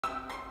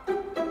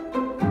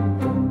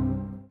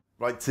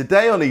Right,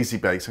 today on Easy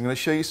Bakes, I'm going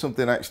to show you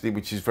something actually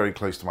which is very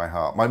close to my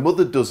heart. My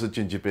mother does a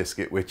ginger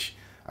biscuit, which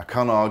I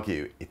can't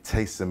argue, it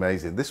tastes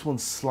amazing. This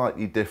one's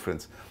slightly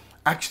different,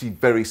 actually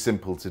very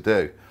simple to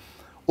do.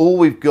 All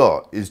we've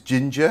got is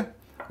ginger,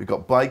 we've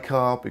got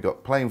bicarb, we've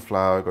got plain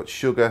flour, we've got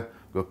sugar,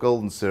 we've got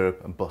golden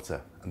syrup and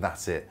butter, and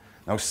that's it.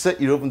 Now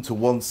set your oven to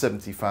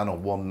 170 fan or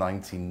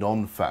 190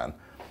 non-fan.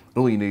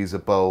 All you need is a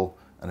bowl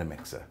and a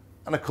mixer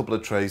and a couple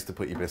of trays to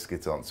put your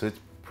biscuits on, so it's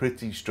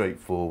pretty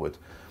straightforward.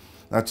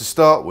 Now to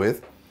start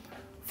with,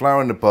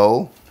 flour in the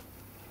bowl,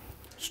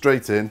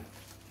 straight in.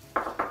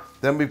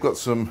 Then we've got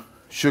some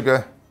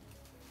sugar,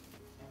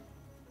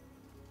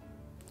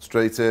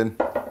 straight in.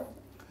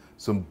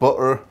 Some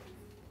butter.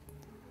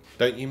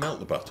 Don't you melt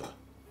the butter?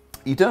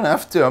 You don't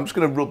have to. I'm just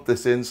going to rub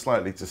this in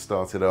slightly to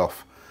start it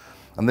off.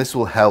 And this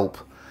will help.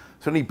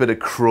 It's only a bit of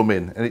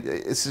crumbing. And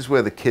this is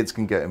where the kids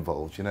can get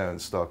involved, you know, and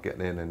start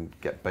getting in and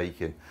get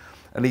baking.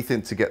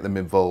 Anything to get them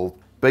involved.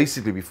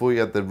 Basically, before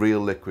you add the real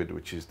liquid,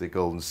 which is the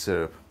golden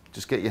syrup,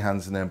 just get your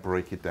hands in there and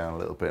break it down a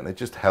little bit. And it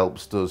just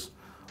helps,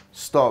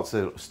 starts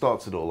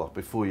it all off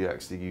before you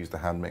actually use the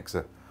hand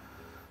mixer.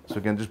 So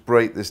again, just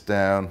break this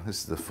down.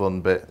 This is the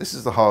fun bit. This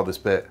is the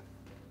hardest bit.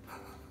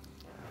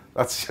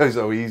 That shows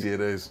how easy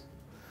it is.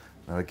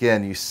 Now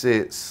again, you see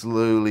it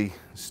slowly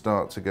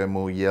start to go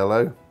more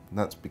yellow. And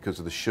that's because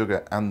of the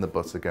sugar and the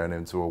butter going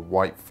into a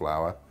white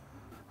flour.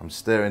 I'm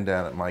staring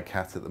down at my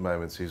cat at the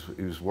moment, so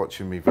he's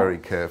watching me very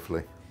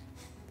carefully.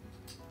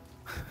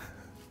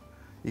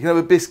 You can have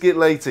a biscuit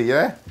later,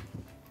 yeah?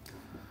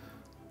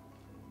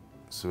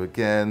 So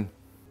again,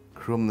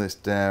 crumb this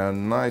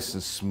down nice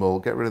and small.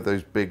 Get rid of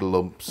those big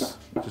lumps.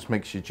 Just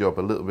makes your job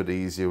a little bit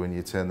easier when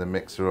you turn the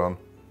mixer on.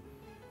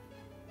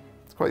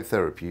 It's quite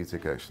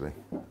therapeutic, actually.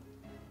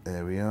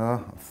 There we are.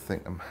 I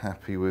think I'm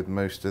happy with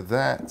most of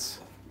that.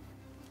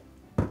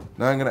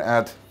 Now I'm going to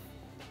add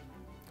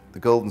the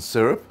golden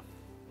syrup.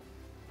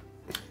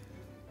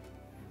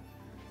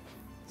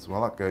 So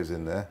while that goes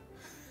in there,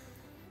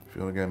 if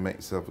you want to go and make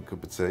yourself a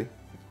cup of tea.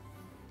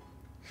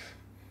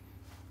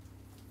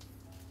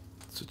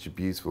 Such a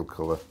beautiful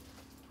colour.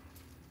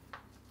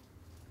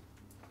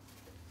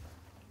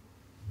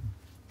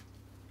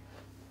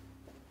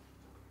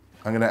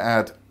 I'm going to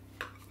add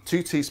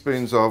 2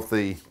 teaspoons of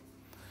the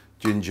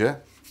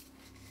ginger.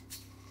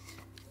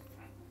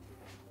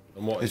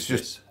 And what is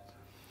this?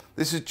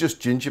 This is just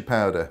ginger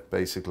powder,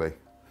 basically.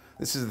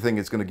 This is the thing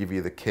that's going to give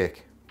you the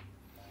kick.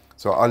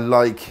 So I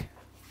like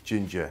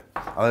ginger.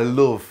 I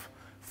love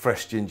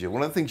fresh ginger.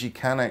 One of the things you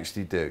can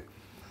actually do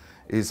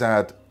is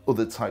add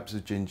other types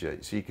of ginger.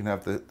 So you can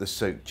have the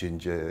soaked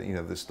ginger, you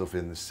know, the stuff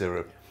in the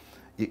syrup.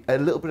 A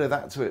little bit of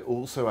that to it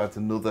also adds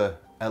another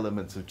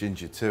element of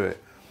ginger to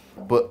it.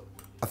 But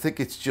I think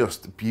it's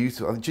just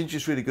beautiful. And ginger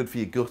is really good for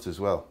your gut as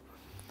well.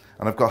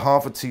 And I've got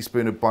half a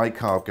teaspoon of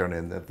bicarb going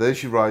in there.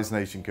 There's your Rise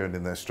Nation going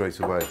in there straight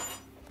away.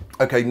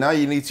 Okay, now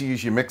you need to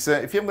use your mixer.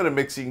 If you haven't got a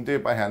mixer, you can do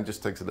it by hand.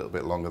 Just takes a little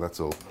bit longer, that's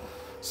all.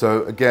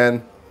 So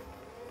again,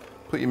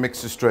 put your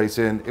mixer straight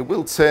in. It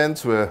will turn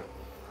to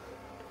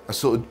a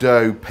sort of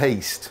dough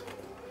paste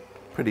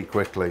pretty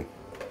quickly.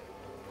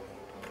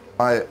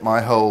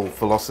 My whole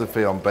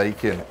philosophy on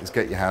baking is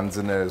get your hands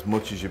in there as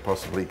much as you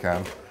possibly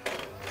can.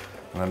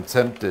 And I'm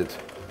tempted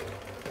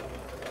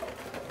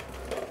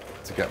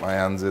to get my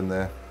hands in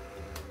there.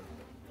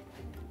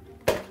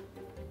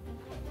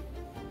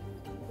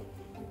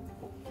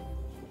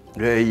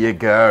 There you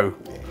go.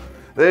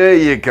 There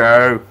you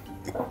go.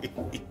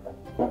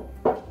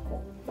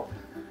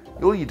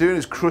 All you're doing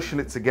is crushing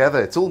it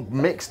together. It's all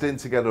mixed in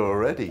together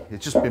already.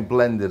 It's just been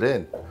blended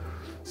in.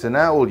 So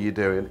now all you're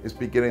doing is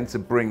beginning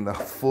to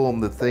form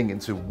the thing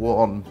into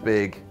one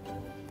big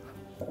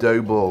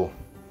dough ball.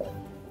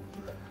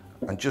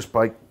 And just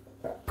by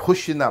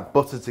pushing that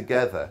butter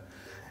together,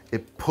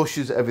 it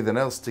pushes everything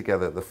else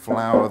together. The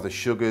flour, the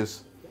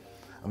sugars,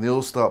 and they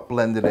all start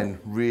blending in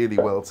really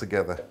well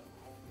together.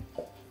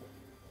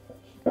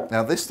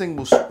 Now this thing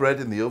will spread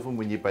in the oven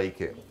when you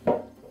bake it.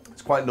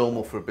 It's quite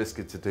normal for a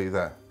biscuit to do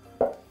that.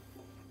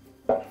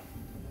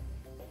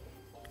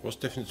 What's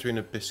the difference between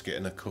a biscuit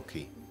and a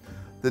cookie?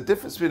 The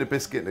difference between a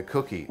biscuit and a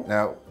cookie,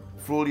 now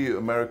for all you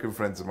American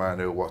friends of mine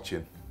who are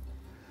watching,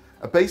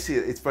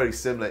 basically it's very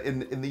similar.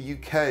 In the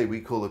UK we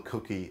call a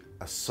cookie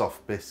a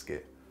soft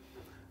biscuit.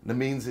 And it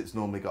means it's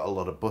normally got a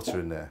lot of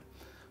butter in there.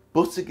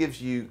 Butter gives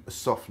you a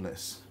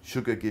softness,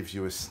 sugar gives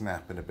you a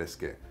snap in a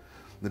biscuit.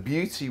 The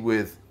beauty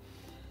with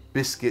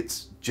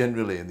biscuits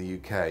generally in the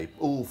UK,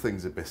 all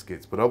things are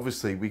biscuits, but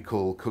obviously we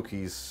call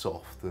cookies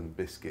soft and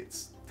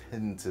biscuits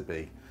tend to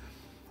be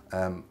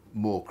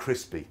more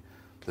crispy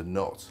than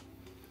not.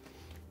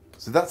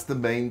 So that's the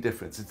main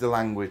difference. It's the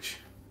language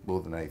more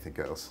than anything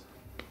else.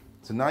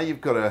 So now you've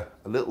got a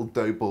little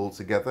dough ball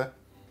together.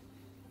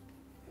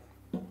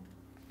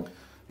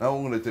 Now what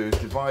I'm going to do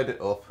is divide it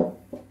up,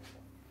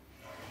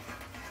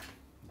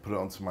 put it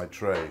onto my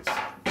trays.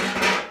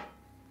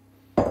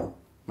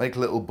 Make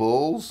little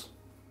balls.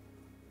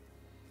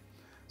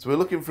 So we're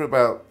looking for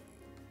about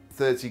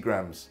 30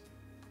 grams,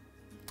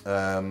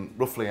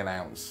 roughly an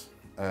ounce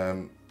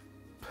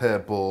per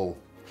ball.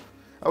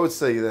 I would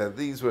say that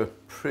these were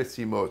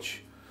pretty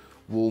much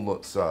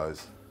walnut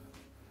size.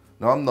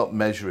 Now I'm not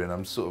measuring,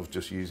 I'm sort of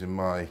just using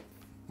my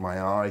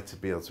eye to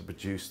be able to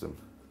produce them.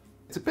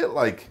 It's a bit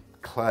like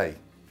clay.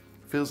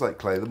 It feels like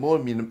clay. The more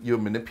you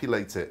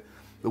manipulate it,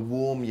 the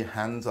warm your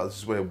hands are. This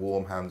is where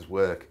warm hands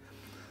work.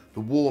 The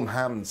warm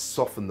hands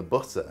soften the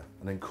butter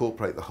and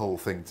incorporate the whole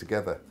thing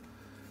together.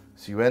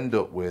 So you end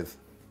up with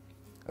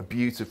a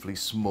beautifully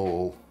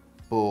small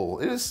ball.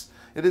 It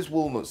is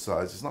walnut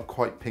size. It's not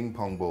quite ping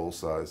pong ball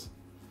size.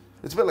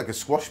 It's a bit like a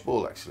squash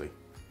ball actually.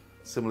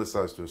 Similar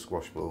size to a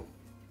squash ball.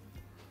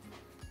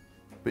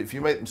 But if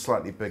you make them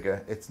slightly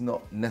bigger, it's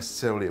not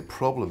necessarily a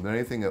problem. The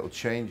only thing that will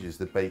change is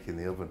the bake in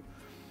the oven.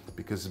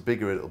 Because the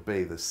bigger it'll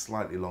be, the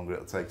slightly longer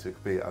it'll take. So it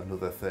could be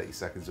another 30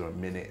 seconds or a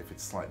minute if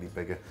it's slightly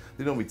bigger.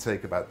 They normally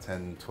take about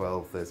 10,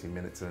 12, 30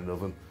 minutes in an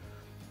oven.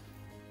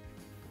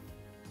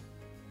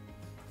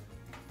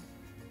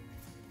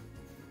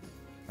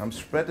 I'm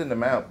spreading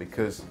them out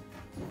because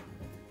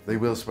they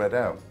will spread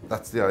out.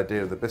 That's the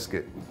idea of the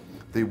biscuit.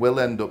 They will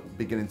end up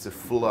beginning to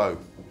flow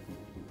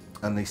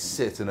and they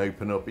sit and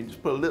open up. You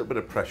just put a little bit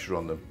of pressure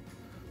on them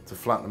to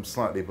flatten them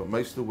slightly, but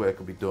most of the work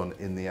will be done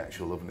in the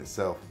actual oven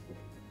itself.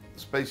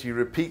 So basically you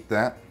repeat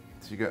that,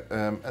 so you get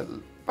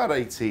about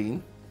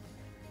 18,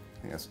 I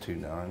think that's 2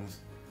 9s.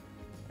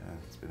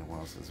 It's been a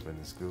while since I've been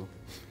in school.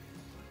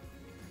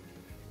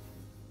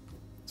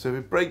 So if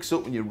it breaks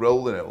up when you're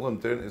rolling it, all I'm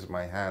doing is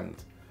my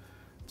hand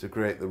to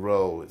create the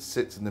roll. It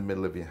sits in the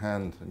middle of your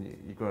hand and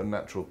you've got a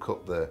natural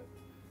cup there.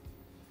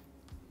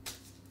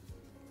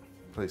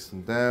 Place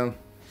them down.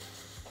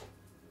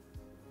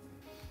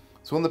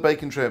 So on the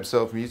baking tray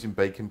itself, I'm using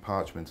baking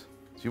parchment.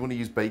 So you want to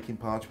use baking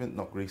parchment,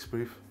 not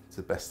greaseproof. It's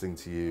the best thing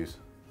to use.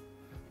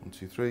 1,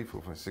 2, 3,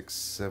 4, 5, 6,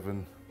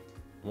 7.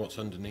 What's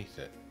underneath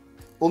it?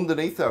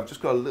 Underneath it, I've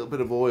just got a little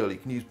bit of oil. You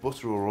can use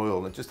butter or oil,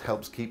 and it just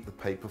helps keep the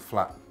paper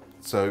flat.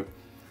 So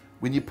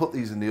when you put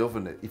these in the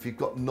oven, if you've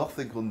got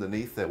nothing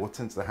underneath there, what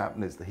tends to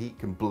happen is the heat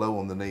can blow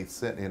underneath,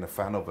 certainly in a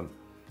fan oven,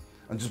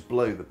 and just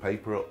blow the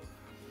paper up.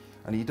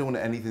 And you don't want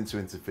anything to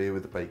interfere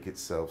with the bake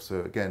itself.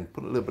 So again,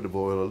 put a little bit of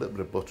oil, a little bit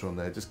of butter on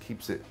there, just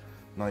keeps it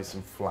nice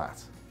and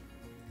flat.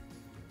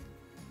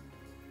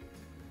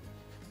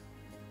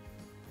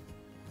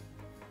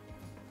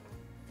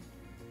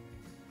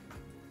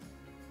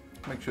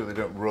 Make sure they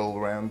don't roll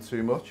around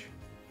too much.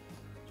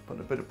 Just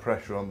putting a bit of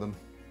pressure on them.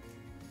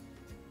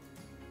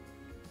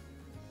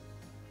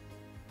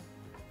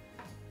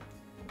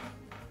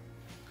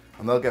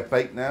 And they'll get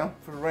baked now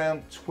for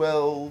around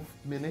 12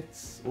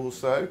 minutes or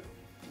so.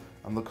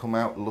 And they'll come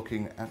out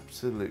looking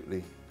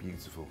absolutely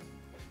beautiful.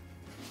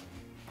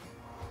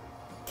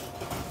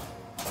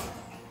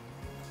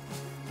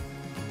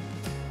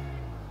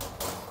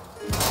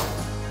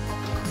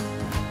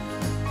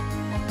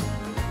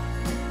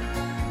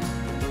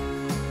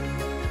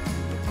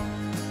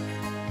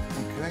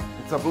 Okay,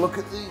 let's have a look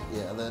at the,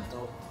 yeah, they're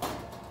done.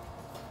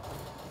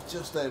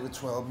 Just over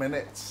 12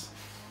 minutes.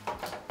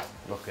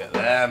 Look at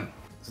them.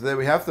 So there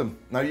we have them.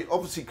 Now you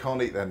obviously can't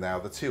eat them now,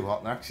 they're too hot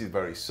and actually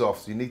very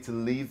soft, so you need to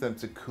leave them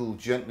to cool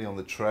gently on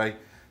the tray.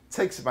 It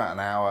takes about an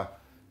hour.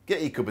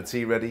 Get your cup of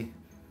tea ready.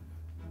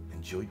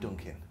 Enjoy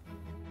dunking.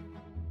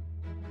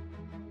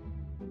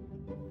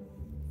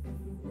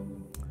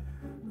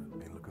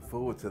 Been looking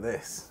forward to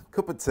this.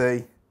 Cup of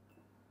tea,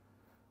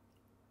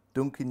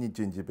 dunking your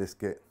ginger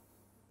biscuit.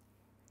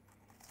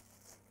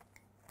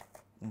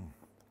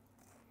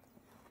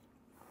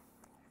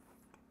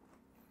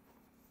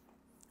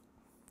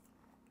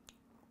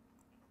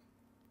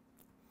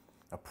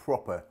 A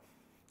proper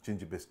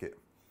ginger biscuit,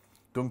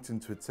 dunked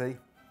into a tea,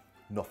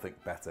 nothing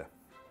better.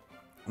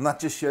 And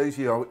that just shows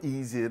you how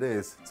easy it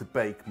is to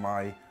bake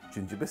my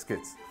ginger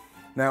biscuits.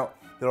 Now,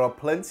 there are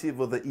plenty of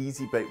other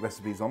easy bake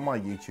recipes on my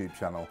YouTube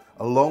channel,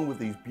 along with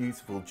these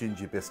beautiful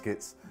ginger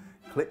biscuits.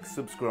 Click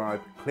subscribe,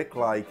 click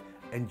like,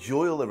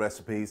 enjoy all the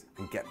recipes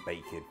and get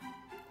baking.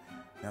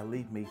 Now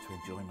leave me to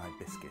enjoy my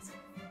biscuit.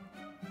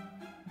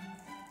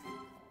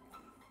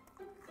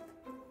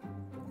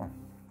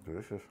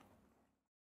 Delicious.